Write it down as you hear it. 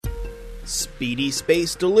Speedy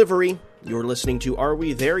space delivery. You're listening to Are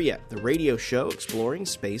We There Yet? The radio show exploring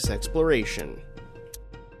space exploration.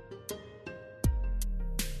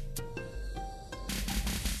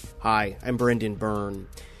 Hi, I'm Brendan Byrne.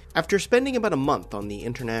 After spending about a month on the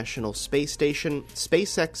International Space Station,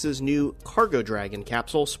 SpaceX's new Cargo Dragon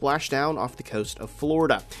capsule splashed down off the coast of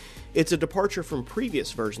Florida. It's a departure from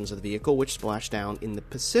previous versions of the vehicle, which splashed down in the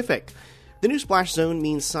Pacific. The new splash zone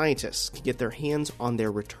means scientists can get their hands on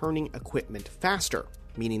their returning equipment faster,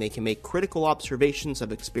 meaning they can make critical observations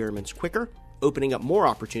of experiments quicker, opening up more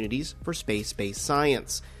opportunities for space-based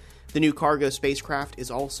science. The new cargo spacecraft is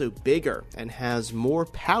also bigger and has more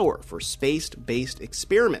power for space-based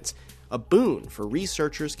experiments, a boon for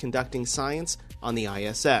researchers conducting science on the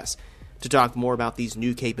ISS. To talk more about these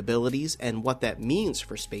new capabilities and what that means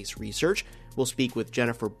for space research, we'll speak with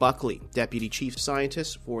Jennifer Buckley, Deputy Chief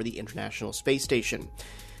Scientist for the International Space Station.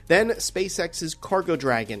 Then, SpaceX's Cargo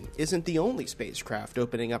Dragon isn't the only spacecraft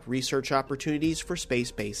opening up research opportunities for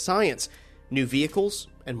space-based science. New vehicles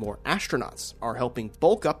and more astronauts are helping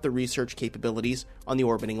bulk up the research capabilities on the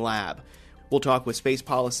orbiting lab. We'll talk with space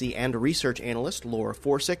policy and research analyst Laura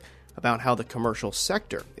Forsick about how the commercial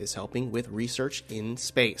sector is helping with research in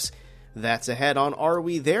space. That's ahead on Are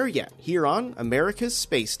We There Yet? Here on America's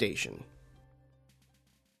Space Station.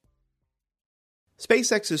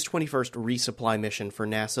 SpaceX's 21st resupply mission for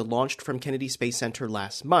NASA launched from Kennedy Space Center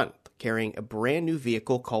last month, carrying a brand new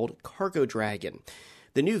vehicle called Cargo Dragon.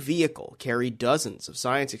 The new vehicle carried dozens of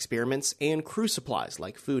science experiments and crew supplies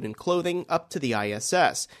like food and clothing up to the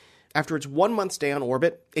ISS. After its 1 month stay on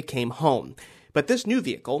orbit, it came home. But this new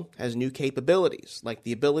vehicle has new capabilities, like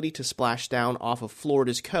the ability to splash down off of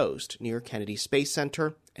Florida's coast near Kennedy Space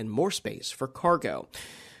Center and more space for cargo.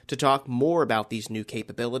 To talk more about these new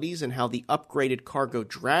capabilities and how the upgraded Cargo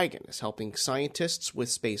Dragon is helping scientists with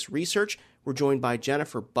space research, we're joined by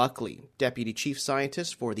Jennifer Buckley, Deputy Chief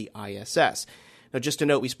Scientist for the ISS. Now, just to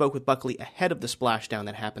note, we spoke with Buckley ahead of the splashdown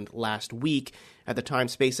that happened last week. At the time,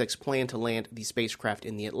 SpaceX planned to land the spacecraft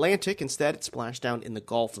in the Atlantic. Instead, it splashed down in the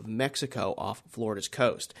Gulf of Mexico off Florida's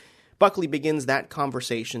coast. Buckley begins that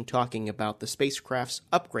conversation talking about the spacecraft's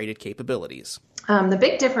upgraded capabilities. The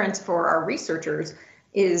big difference for our researchers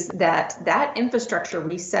is that infrastructure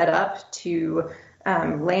we set up to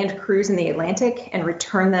land crews in the Atlantic and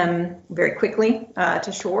return them very quickly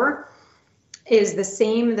to shore is the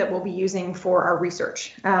same that we'll be using for our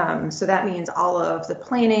research. So that means all of the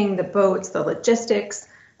planning, the boats, the logistics,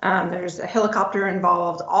 there's a helicopter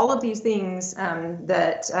involved. All of these things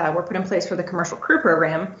that were put in place for the commercial crew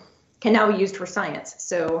program can now be used for science.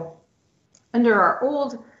 So under our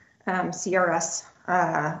old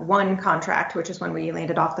CRS-1 contract, which is when we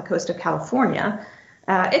landed off the coast of California,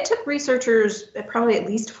 it took researchers probably at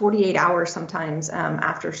least 48 hours sometimes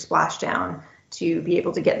after splashdown to be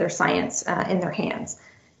able to get their science in their hands.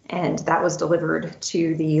 And that was delivered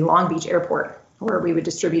to the Long Beach airport where we would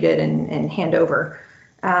distribute it and hand over.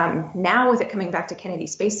 Now with it coming back to Kennedy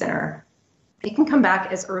Space Center, it can come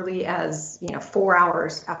back as early as 4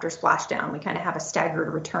 hours after splashdown. We kind of have a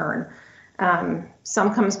staggered return.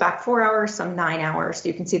 Some comes back 4 hours, some 9 hours. So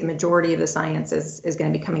you can see the majority of the science is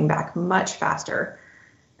going to be coming back much faster.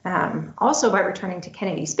 Also, by returning to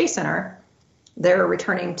Kennedy Space Center, they're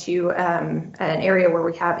returning to an area where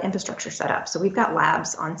we have infrastructure set up. So we've got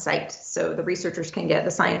labs on site. So the researchers can get the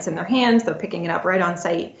science in their hands. They're picking it up right on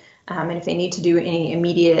site. And if they need to do any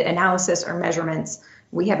immediate analysis or measurements,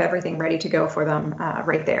 we have everything ready to go for them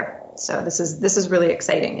right there. So this is really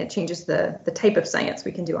exciting. It changes the type of science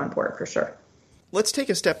we can do on board for sure. Let's take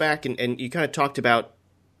a step back and you kind of talked about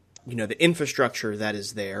the infrastructure that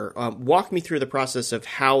is there. Walk me through the process of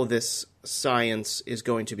how this science is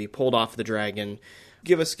going to be pulled off the Dragon.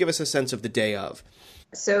 Give us a sense of the day of.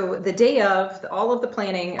 So the day of, all of the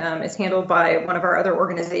planning is handled by one of our other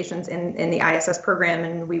organizations in the ISS program,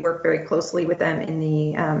 and we work very closely with them in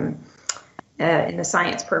the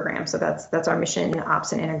science program. So that's our mission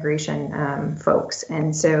ops and integration folks.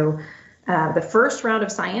 And so the first round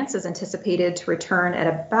of science is anticipated to return at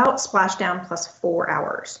about splashdown plus 4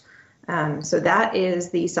 hours. So that is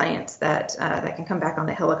the science that can come back on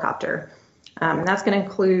the helicopter. And that's going to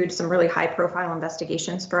include some really high-profile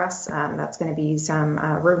investigations for us. That's going to be some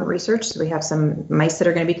rodent research. So we have some mice that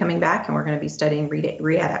are going to be coming back, and we're going to be studying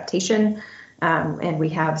readaptation. And we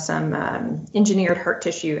have some engineered heart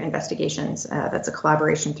tissue investigations. That's a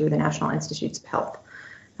collaboration through the National Institutes of Health.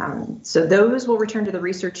 So those will return to the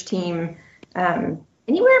research team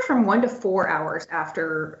anywhere from 1 to 4 hours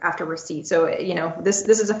after receipt. So, this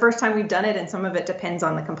is the first time we've done it, and some of it depends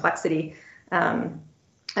on the complexity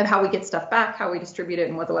of how we get stuff back, how we distribute it,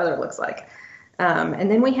 and what the weather looks like. And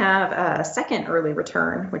then we have a second early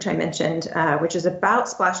return, which I mentioned, which is about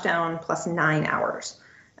splashdown plus 9 hours.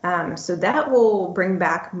 So that will bring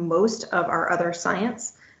back most of our other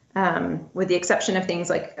science, with the exception of things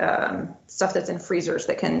like stuff that's in freezers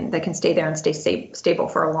that can stay there and stay stable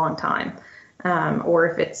for a long time, or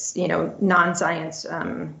if it's non-science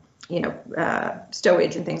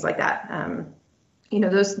stowage and things like that.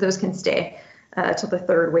 Those can stay till the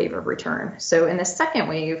third wave of return. So in the second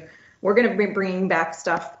wave, we're going to be bringing back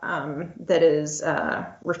stuff that is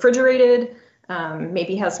refrigerated,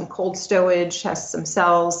 maybe has some cold stowage, has some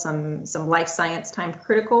cells, some life science time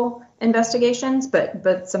critical investigations,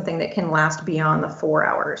 but something that can last beyond the 4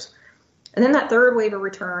 hours. And then that third wave of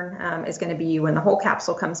return is going to be when the whole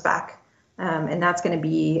capsule comes back, and that's going to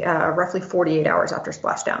be roughly 48 hours after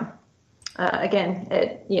splashdown. Again,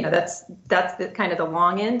 that's the kind of the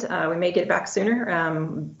long end. We may get it back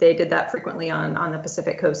sooner. They did that frequently on the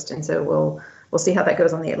Pacific coast, and so we'll see how that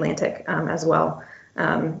goes on the Atlantic as well.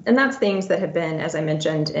 And that's things that have been, as I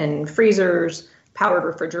mentioned, in freezers, powered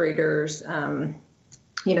refrigerators,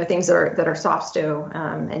 things that are soft stow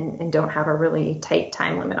and don't have a really tight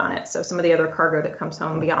time limit on it. So some of the other cargo that comes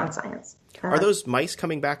home beyond science. Are those mice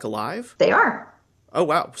coming back alive? They are. Oh,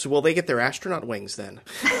 wow. So will they get their astronaut wings then?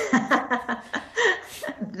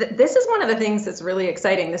 This is one of the things that's really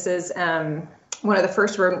exciting. This is one of the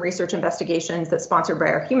first rodent research investigations that's sponsored by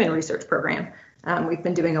our human research program. We've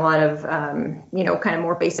been doing a lot of, kind of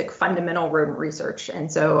more basic fundamental rodent research.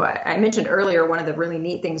 And so I mentioned earlier, one of the really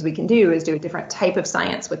neat things we can do is do a different type of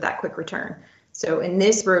science with that quick return. So in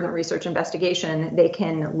this rodent research investigation, they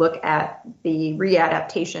can look at the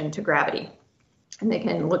readaptation to gravity, and they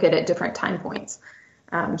can look at it at different time points.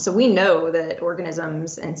 So we know that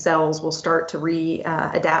organisms and cells will start to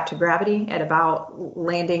adapt to gravity at about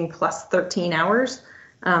landing plus 13 hours,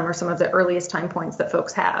 or some of the earliest time points that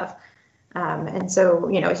folks have. And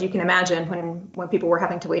so, as you can imagine, when people were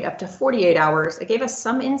having to wait up to 48 hours, it gave us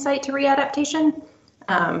some insight to readaptation,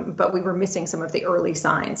 but we were missing some of the early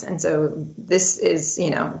signs. And so this is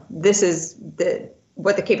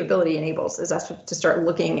what the capability enables, is us to start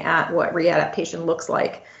looking at what readaptation looks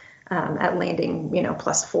like at landing,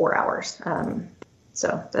 plus 4 hours.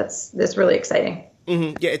 So that's really exciting.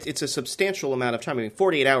 Mm-hmm. Yeah, it's a substantial amount of time. I mean,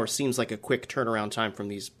 48 hours seems like a quick turnaround time from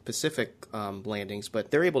these Pacific landings, but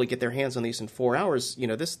they're able to get their hands on these in 4 hours.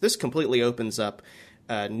 This completely opens up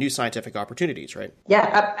new scientific opportunities, right?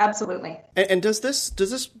 Yeah, absolutely. And does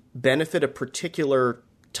this benefit a particular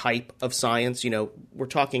type of science? We're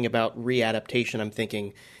talking about readaptation. I'm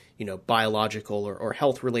thinking, biological or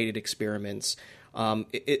health-related experiments.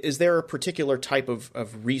 Is there a particular type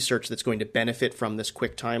of research that's going to benefit from this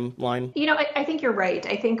quick timeline? I think you're right.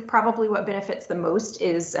 I think probably what benefits the most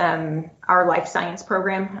is our life science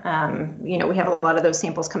program. We have a lot of those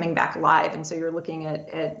samples coming back live, and so you're looking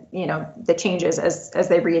at the changes as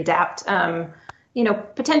they readapt.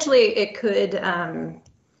 Potentially it could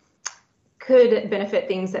benefit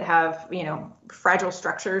things that have, fragile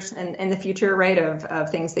structures in the future, right, of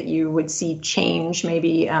things that you would see change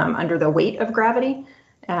maybe under the weight of gravity.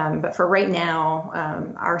 But for right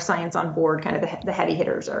now, our science on board, kind of the heavy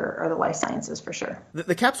hitters are the life sciences for sure.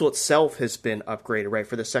 The capsule itself has been upgraded, right,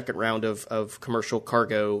 for the second round of commercial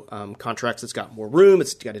cargo contracts. It's got more room.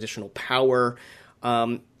 It's got additional power.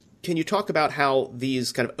 Can you talk about how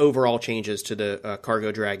these kind of overall changes to the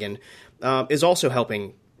Cargo Dragon is also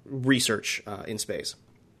helping research in space?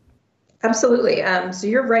 Absolutely. So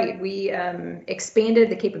you're right. We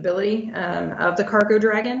expanded the capability of the Cargo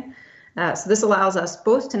Dragon. So this allows us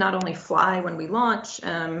both to not only fly when we launch,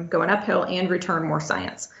 going uphill, and return more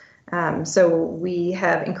science. So we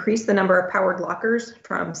have increased the number of powered lockers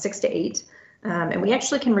from 6 to 8. And we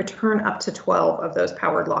actually can return up to 12 of those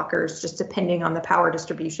powered lockers, just depending on the power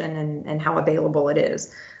distribution and how available it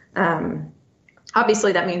is.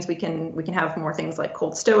 Obviously, that means we can have more things like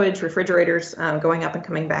cold stowage, refrigerators going up and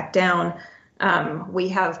coming back down. We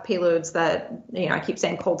have payloads that, I keep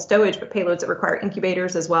saying cold stowage, but payloads that require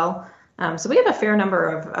incubators as well. So we have a fair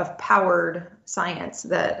number of powered science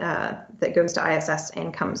that goes to ISS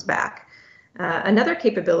and comes back. Another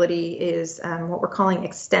capability is what we're calling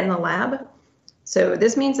extend the lab. So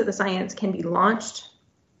this means that the science can be launched,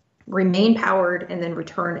 remain powered, and then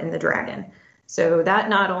return in the Dragon. So that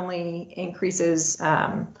not only increases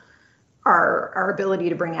our ability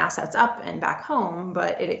to bring assets up and back home,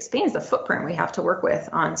 but it expands the footprint we have to work with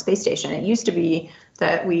on space station. It used to be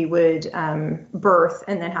that we would berth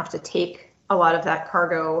and then have to take a lot of that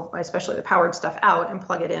cargo, especially the powered stuff, out and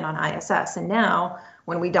plug it in on ISS. And now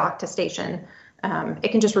when we dock to station,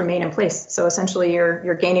 it can just remain in place. So essentially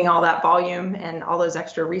you're gaining all that volume and all those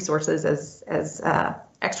extra resources as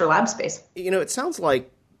extra lab space. It sounds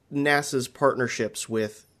like NASA's partnerships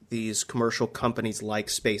with these commercial companies like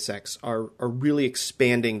SpaceX are really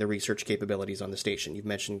expanding the research capabilities on the station. You've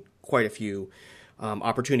mentioned quite a few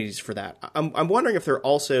opportunities for that. I'm wondering if there are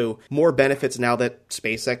also more benefits now that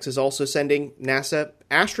SpaceX is also sending NASA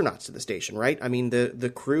astronauts to the station, right? I mean,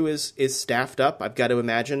 the crew is staffed up. I've got to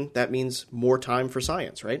imagine that means more time for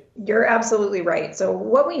science, right? You're absolutely right. So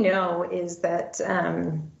what we know is that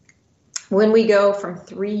when we go from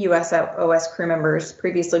 3 USOS crew members,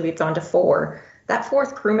 previously we've gone to 4, that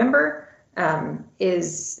 4th crew member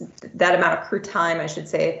is that amount of crew time, I should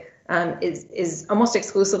say, is almost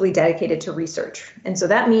exclusively dedicated to research. And so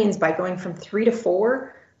that means by going from 3 to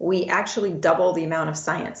 4, we actually double the amount of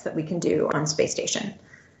science that we can do on space station.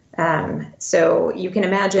 So you can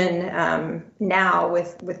imagine now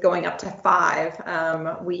with going up to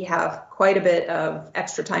 5, we have quite a bit of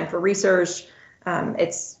extra time for research.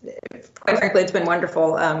 It's quite frankly, it's been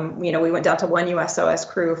wonderful. We went down to 1 USOS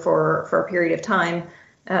crew for a period of time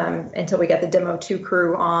until we got the Demo 2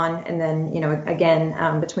 crew on, and then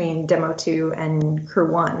again between Demo 2 and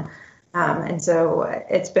Crew 1, and so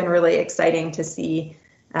it's been really exciting to see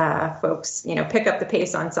folks pick up the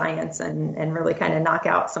pace on science and really kind of knock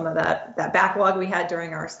out some of that backlog we had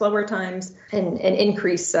during our slower times and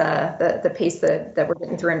increase the pace that we're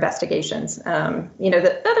getting through investigations.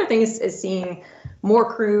 The other thing is seeing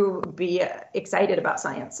more crew be excited about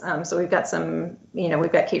science. So we've got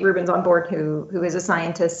we've got Kate Rubins on board who is a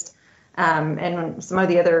scientist, and some of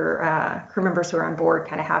the other crew members who are on board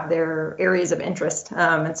kind of have their areas of interest.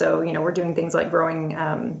 And so we're doing things like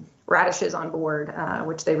growing radishes on board,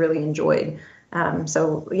 which they really enjoyed.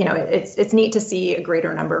 So it's neat to see a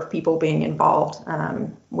greater number of people being involved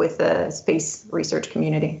with the space research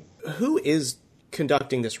community. Who is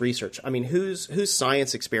conducting this research? I mean, whose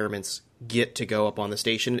science experiments get to go up on the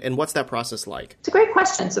station, and what's that process like? It's a great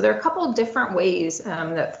question. So there are a couple of different ways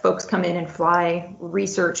that folks come in and fly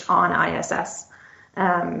research on ISS.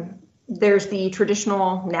 There's the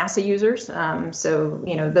traditional NASA users. So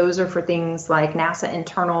those are for things like NASA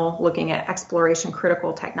internal, looking at exploration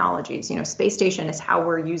critical technologies. Space station is how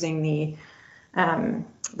we're using the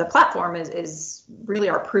platform is really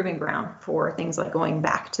our proving ground for things like going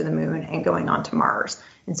back to the moon and going on to Mars.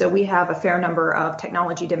 And so we have a fair number of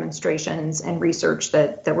technology demonstrations and research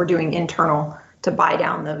that we're doing internal to buy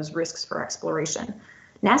down those risks for exploration.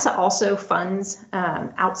 NASA also funds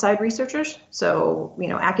outside researchers. So,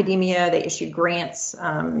 academia, they issue grants.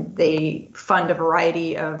 They fund a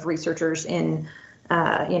variety of researchers in,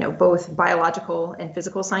 both biological and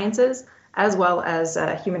physical sciences, as well as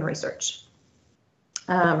human research.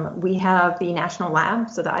 We have the National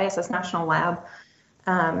Lab. So the ISS National Lab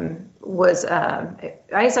ISS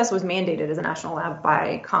was mandated as a national lab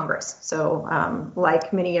by Congress. So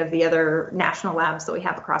like many of the other national labs that we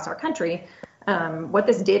have across our country, what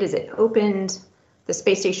this did is it opened the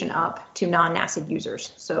space station up to non-NASA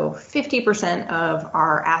users. So 50% of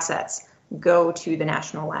our assets go to the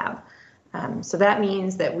national lab. So that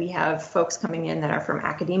means that we have folks coming in that are from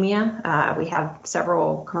academia. We have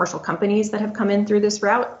several commercial companies that have come in through this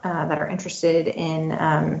route that are interested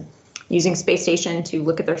in using space station to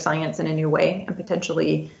look at their science in a new way and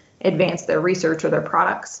potentially advance their research or their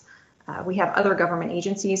products. We have other government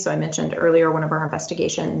agencies. So I mentioned earlier one of our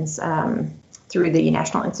investigations through the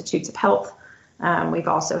National Institutes of Health. We've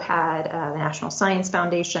also had the National Science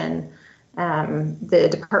Foundation, the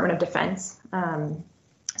Department of Defense.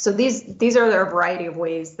 So these are a variety of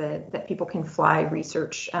ways that people can fly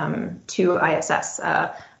research to ISS.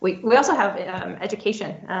 We also have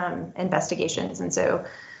education investigations, and so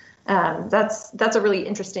that's a really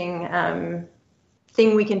interesting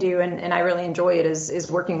thing we can do, and I really enjoy it is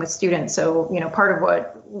working with students. So part of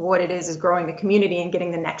what it is growing the community and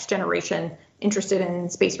getting the next generation interested in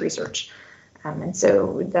space research. And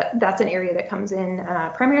so that's an area that comes in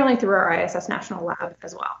primarily through our ISS National Lab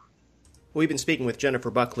as well. We've been speaking with Jennifer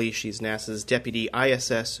Buckley. She's NASA's Deputy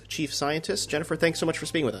ISS Chief Scientist. Jennifer, thanks so much for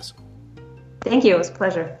speaking with us. Thank you. It was a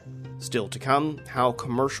pleasure. Still to come, how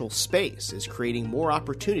commercial space is creating more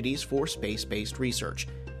opportunities for space-based research.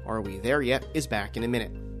 Are We There Yet? Is back in a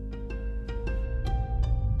minute.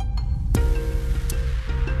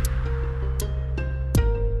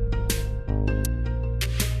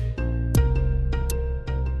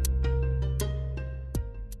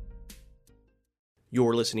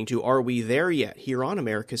 You're listening to Are We There Yet? Here on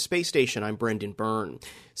America's Space Station. I'm Brendan Byrne.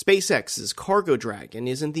 SpaceX's Cargo Dragon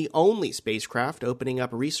isn't the only spacecraft opening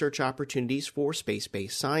up research opportunities for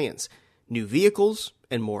space-based science. New vehicles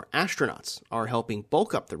and more astronauts are helping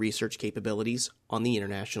bulk up the research capabilities on the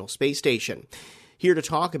International Space Station. Here to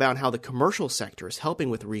talk about how the commercial sector is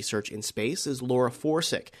helping with research in space is Laura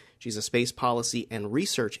Forsick. She's a space policy and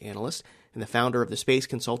research analyst and the founder of the space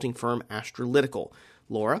consulting firm Astralytical.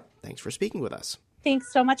 Laura, thanks for speaking with us.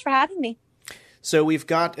 Thanks so much for having me. So we've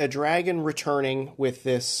got a Dragon returning with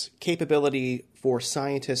this capability for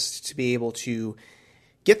scientists to be able to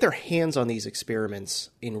get their hands on these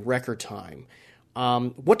experiments in record time.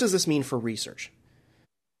 What does this mean for research?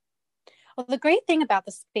 Well, the great thing about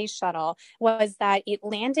the space shuttle was that it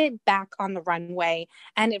landed back on the runway.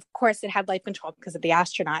 And of course, it had life control because of the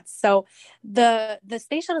astronauts. So the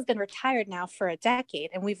space shuttle has been retired now for a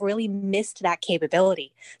decade, and we've really missed that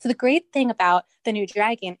capability. So the great thing about the new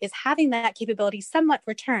Dragon is having that capability somewhat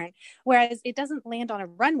return, whereas it doesn't land on a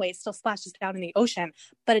runway, it still splashes down in the ocean,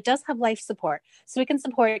 but it does have life support. So it can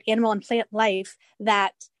support animal and plant life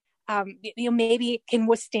that maybe can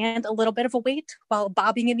withstand a little bit of a weight while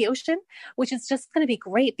bobbing in the ocean, which is just going to be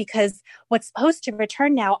great because what's supposed to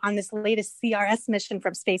return now on this latest CRS mission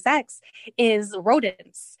from SpaceX is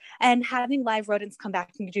rodents. And having live rodents come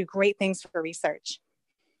back can do great things for research.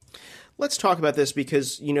 Let's talk about this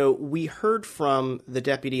because, we heard from the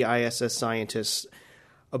deputy ISS scientists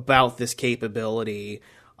about this capability,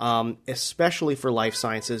 especially for life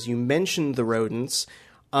sciences. You mentioned the rodents.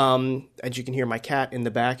 As you can hear, my cat in the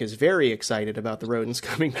back is very excited about the rodents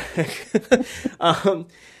coming back.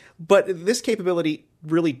 But this capability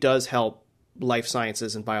really does help life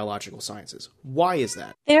sciences and biological sciences. Why is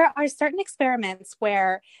that? There are certain experiments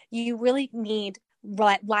where you really need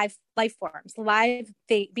live life forms, live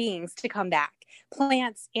beings to come back.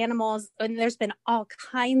 Plants, animals, and there's been all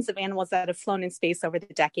kinds of animals that have flown in space over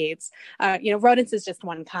the decades. Rodents is just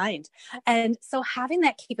one kind. And so having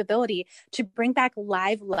that capability to bring back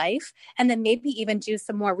live life and then maybe even do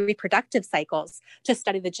some more reproductive cycles to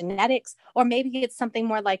study the genetics, or maybe it's something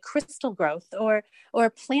more like crystal growth or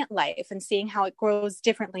plant life and seeing how it grows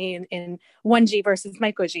differently in 1G versus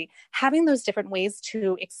micro-G. Having those different ways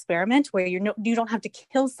to experiment where you don't have to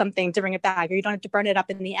kill something to bring it back, or you don't have to burn it up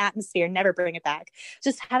in the atmosphere and never bring it back.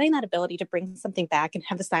 Just having that ability to bring something back and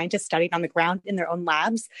have the scientists study it on the ground in their own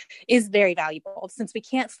labs is very valuable. Since we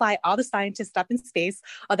can't fly all the scientists up in space,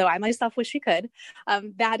 although I myself wish we could,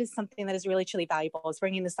 that is something that is really, truly valuable, is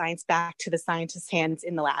bringing the science back to the scientists' hands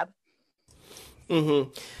in the lab.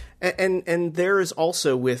 Mm-hmm. And there is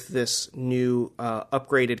also, with this new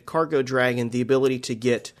upgraded Cargo Dragon, the ability to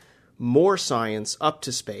get more science up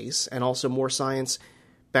to space and also more science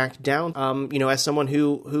back down. As someone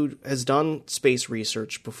who has done space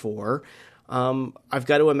research before, I've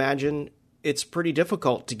got to imagine it's pretty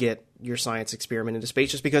difficult to get your science experiment into space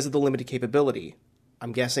just because of the limited capability.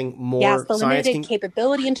 I'm guessing more science. Yes, the science limited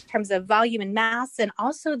capability in terms of volume and mass, and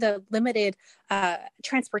also the limited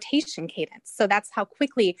transportation cadence. So that's how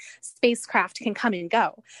quickly spacecraft can come and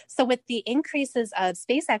go. So with the increases of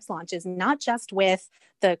SpaceX launches, not just with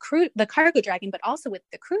the Cargo Dragon, but also with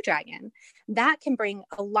the Crew Dragon, that can bring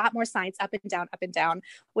a lot more science up and down,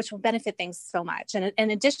 which will benefit things so much. And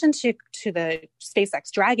in addition to the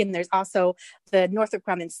SpaceX Dragon, there's also the Northrop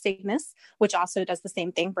Grumman Cygnus, which also does the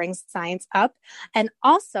same thing, brings science up. And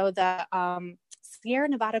also the Sierra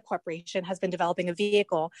Nevada Corporation has been developing a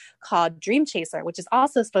vehicle called Dream Chaser, which is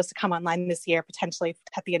also supposed to come online this year, potentially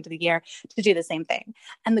at the end of the year, to do the same thing.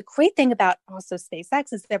 And the great thing about also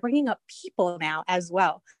SpaceX is they're bringing up people now as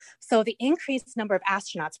well. So the increased number of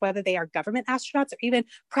astronauts, whether they are government astronauts or even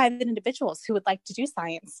private individuals who would like to do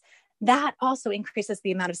science, that also increases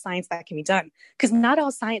the amount of science that can be done, because not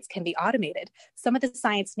all science can be automated. Some of the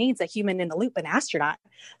science needs a human in the loop, an astronaut.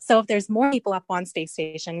 So if there's more people up on space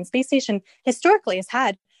station, and space station historically has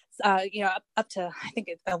had, up to, I think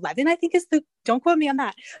 11, don't quote me on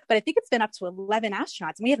that, but I think it's been up to 11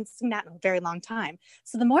 astronauts, and we haven't seen that in a very long time.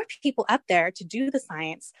 So the more people up there to do the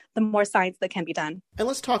science, the more science that can be done. And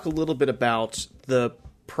let's talk a little bit about the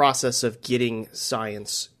process of getting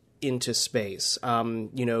science into space.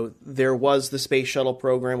 There was the space shuttle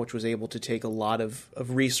program, which was able to take a lot of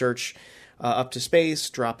research up to space,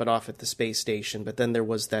 drop it off at the space station. But then there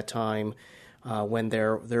was that time when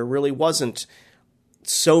there really wasn't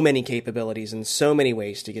so many capabilities and so many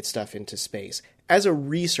ways to get stuff into space. As a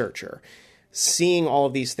researcher, seeing all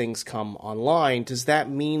of these things come online, does that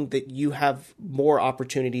mean that you have more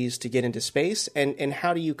opportunities to get into space? And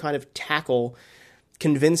how do you kind of tackle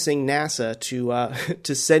convincing NASA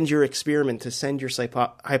to send your experiment, to send your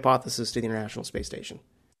hypothesis to the International Space Station?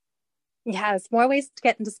 Yes, more ways to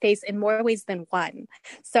get into space in more ways than one.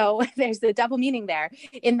 So there's the double meaning there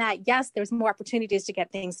in that, yes, there's more opportunities to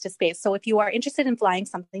get things to space. So if you are interested in flying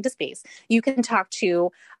something to space, you can talk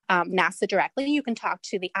to NASA directly. You can talk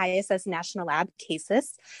to the ISS National Lab,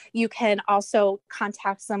 CASIS. You can also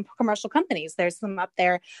contact some commercial companies. There's some up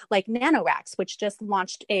there like NanoRacks, which just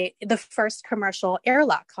launched the first commercial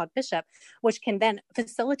airlock called Bishop, which can then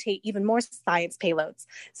facilitate even more science payloads.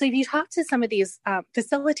 So if you talk to some of these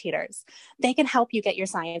facilitators, they can help you get your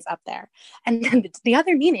science up there. And then the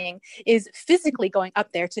other meaning is physically going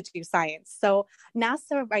up there to do science. So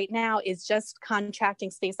NASA right now is just contracting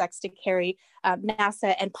SpaceX to carry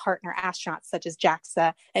NASA and partner astronauts such as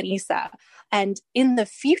JAXA and ESA. And in the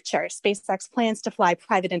future, SpaceX plans to fly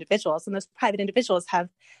private individuals, and those private individuals have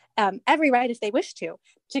every right, if they wish to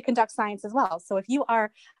conduct science as well. So if you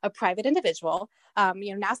are a private individual,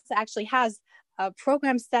 NASA actually has a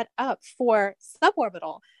program set up for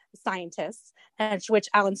suborbital scientists, which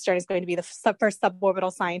Alan Stern is going to be the first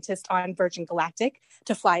suborbital scientist on Virgin Galactic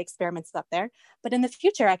to fly experiments up there. But in the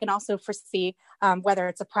future, I can also foresee whether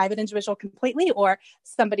it's a private individual completely or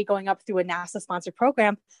somebody going up through a NASA-sponsored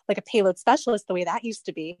program, like a payload specialist, the way that used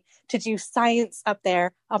to be, to do science up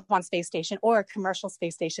there up on space station or a commercial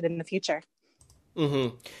space station in the future.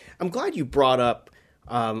 Mm-hmm. I'm glad you brought up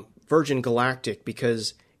Virgin Galactic,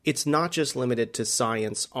 because it's not just limited to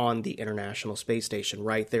science on the International Space Station,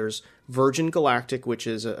 right? There's Virgin Galactic, which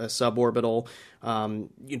is a suborbital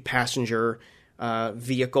passenger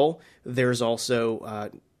vehicle. There's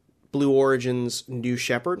also Blue Origin's New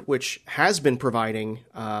Shepard, which has been providing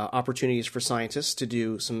opportunities for scientists to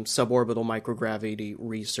do some suborbital microgravity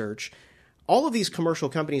research. All of these commercial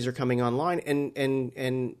companies are coming online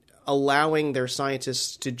and allowing their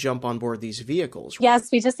scientists to jump on board these vehicles.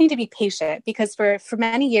 Yes, we just need to be patient, because for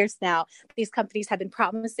many years now, these companies have been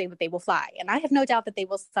promising that they will fly. And I have no doubt that they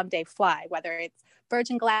will someday fly, whether it's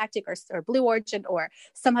Virgin Galactic or Blue Origin or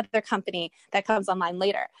some other company that comes online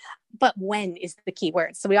later. But when is the key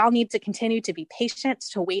word. So we all need to continue to be patient,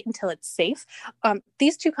 to wait until it's safe.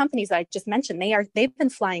 These two companies I just mentioned, they've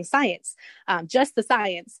been flying science, just the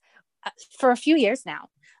science, for a few years now.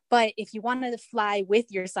 But if you want to fly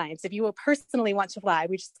with your science, if you will personally want to fly,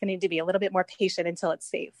 we're just going to need to be a little bit more patient until it's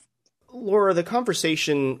safe. Laura, the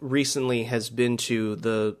conversation recently has been to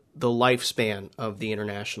the lifespan of the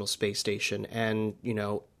International Space Station, and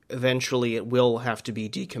eventually it will have to be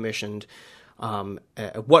decommissioned.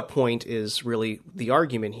 At what point is really the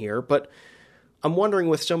argument here? But I'm wondering,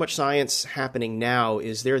 with so much science happening now,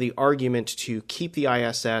 is there the argument to keep the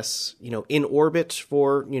ISS, in orbit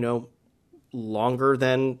for longer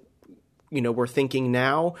than we're thinking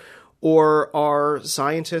now? Or are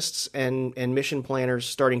scientists and mission planners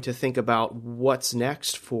starting to think about what's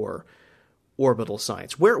next for orbital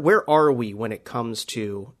science? Where are we when it comes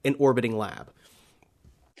to an orbiting lab?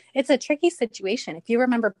 It's a tricky situation. If you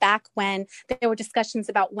remember back when there were discussions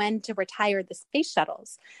about when to retire the space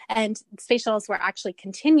shuttles, and space shuttles were actually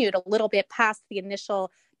continued a little bit past the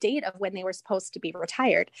initial date of when they were supposed to be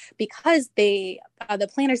retired, because the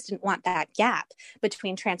planners didn't want that gap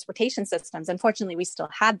between transportation systems. Unfortunately, we still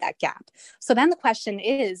had that gap. So then the question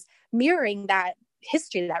is, mirroring that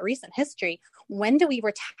history, that recent history, when do we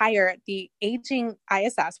retire the aging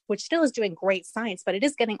ISS, which still is doing great science, but it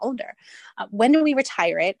is getting older? When do we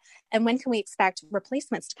retire it? And when can we expect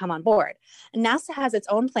replacements to come on board? And NASA has its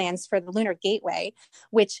own plans for the Lunar Gateway,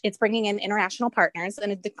 which it's bringing in international partners,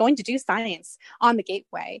 and it's going to do science on the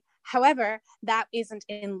Gateway. However, that isn't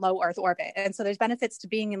in low Earth orbit. And so there's benefits to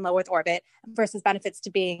being in low Earth orbit versus benefits to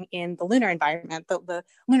being in the lunar environment, the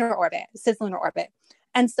lunar orbit, cislunar orbit.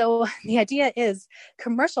 And so the idea is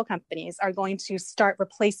commercial companies are going to start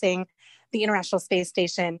replacing the International Space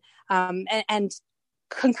Station. And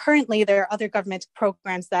concurrently, there are other government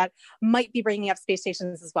programs that might be bringing up space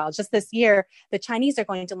stations as well. Just this year, the Chinese are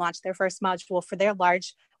going to launch their first module for their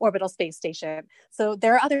large orbital space station. So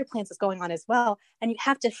there are other plans that's going on as well. And you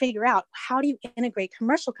have to figure out, how do you integrate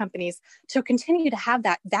commercial companies to continue to have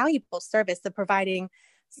that valuable service of providing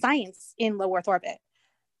science in low Earth orbit?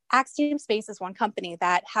 Axiom Space is one company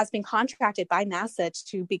that has been contracted by NASA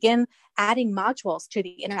to begin adding modules to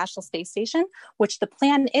the International Space Station, which the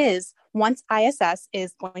plan is, once ISS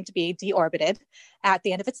is going to be deorbited at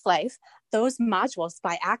the end of its life, those modules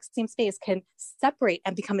by Axiom Space can separate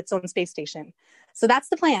and become its own space station. So that's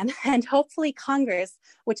the plan. And hopefully Congress,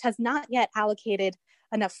 which has not yet allocated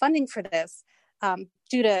enough funding for this,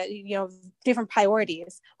 due to, different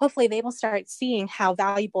priorities, hopefully they will start seeing how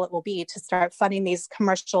valuable it will be to start funding these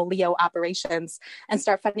commercial LEO operations and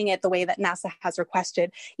start funding it the way that NASA has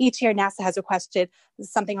requested. Each year, NASA has requested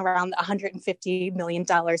something around $150 million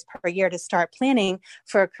per year to start planning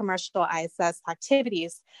for commercial ISS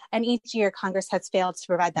activities. And each year, Congress has failed to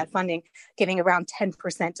provide that funding, giving around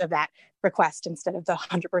 10% of that request instead of the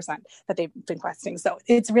 100% that they've been requesting. So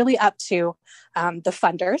it's really up to the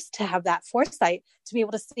funders to have that foresight to be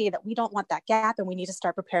able to see that we don't want that gap and we need to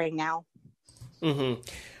start preparing now.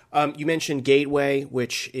 Mm-hmm. You mentioned Gateway,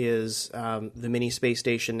 which is the mini space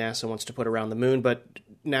station NASA wants to put around the moon, but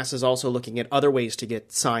NASA is also looking at other ways to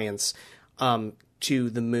get science to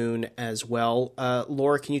the moon as well.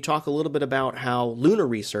 Laura, can you talk a little bit about how lunar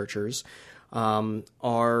researchers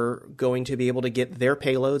are going to be able to get their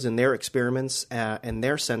payloads and their experiments and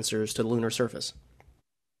their sensors to the lunar surface?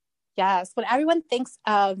 Yes, when everyone thinks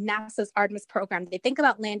of NASA's Artemis program, they think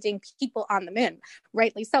about landing people on the moon,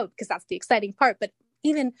 rightly so, because that's the exciting part. But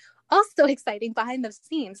even also exciting behind the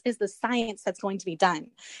scenes is the science that's going to be done.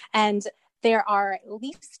 And there are at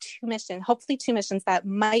least hopefully two missions that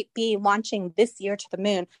might be launching this year to the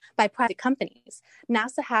moon by private companies.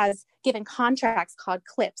 NASA has given contracts called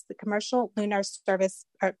CLPS, the Commercial Lunar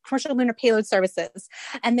Payload Services.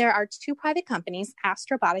 And there are two private companies,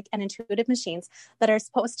 Astrobotic and Intuitive Machines, that are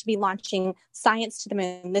supposed to be launching science to the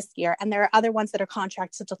moon this year. And there are other ones that are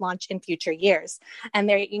contracted to launch in future years. And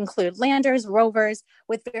they include landers, rovers,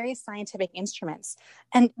 with various scientific instruments.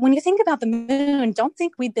 And when you think about the moon, don't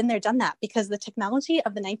think we've been there, done that, because the technology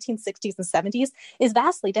of the 1960s and 70s is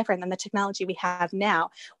vastly different than the technology we have now.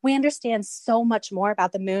 We understand so much more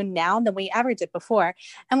about the moon now than we ever did before.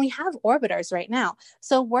 And we have orbiters right now.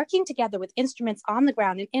 So working together with instruments on the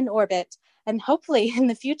ground and in orbit, and hopefully in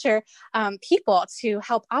the future, people to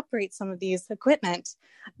help operate some of these equipment,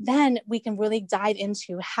 then we can really dive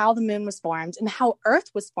into how the moon was formed and how Earth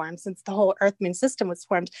was formed, since the whole Earth-Moon system was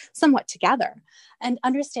formed somewhat together, and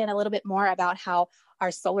understand a little bit more about how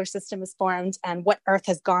our solar system is formed and what Earth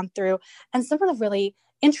has gone through, and some of the really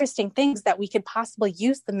interesting things that we could possibly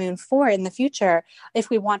use the moon for in the future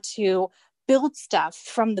if we want to build stuff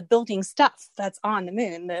from the building stuff that's on the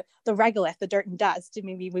moon, the regolith, the dirt and dust.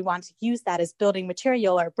 Maybe we want to use that as building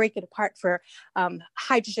material or break it apart for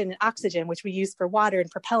hydrogen and oxygen, which we use for water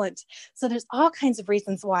and propellant. So there's all kinds of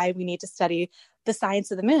reasons why we need to study the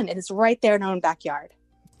science of the moon. It is right there in our own backyard.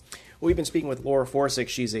 We've been speaking with Laura Forsick.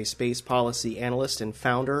 She's a space policy analyst and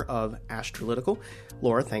founder of Astrolytical.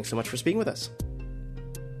 Laura, thanks so much for speaking with us.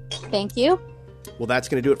 Thank you. Well, that's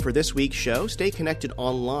going to do it for this week's show. Stay connected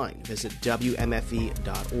online. Visit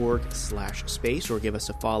WMFE.org/space or give us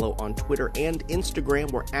a follow on Twitter and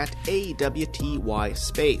Instagram. We're at AWTY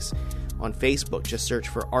Space. On Facebook, just search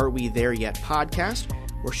for Are We There Yet podcast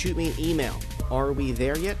or shoot me an email,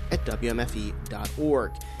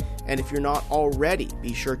 arewethereyet@WMFE.org. And if you're not already,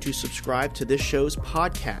 be sure to subscribe to this show's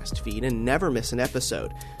podcast feed and never miss an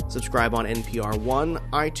episode. Subscribe on NPR One,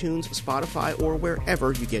 iTunes, Spotify, or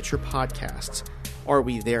wherever you get your podcasts. Are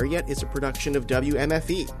We There Yet is a production of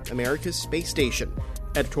WMFE, America's Space Station.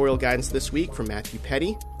 Editorial guidance this week from Matthew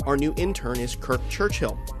Petty. Our new intern is Kirk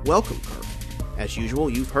Churchill. Welcome, Kirk. As usual,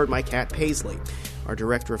 you've heard my cat Paisley. Our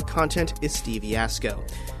director of content is Steve Yasko.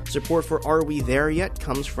 Support for Are We There Yet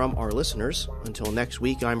comes from our listeners. Until next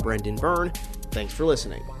week, I'm Brendan Byrne. Thanks for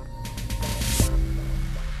listening.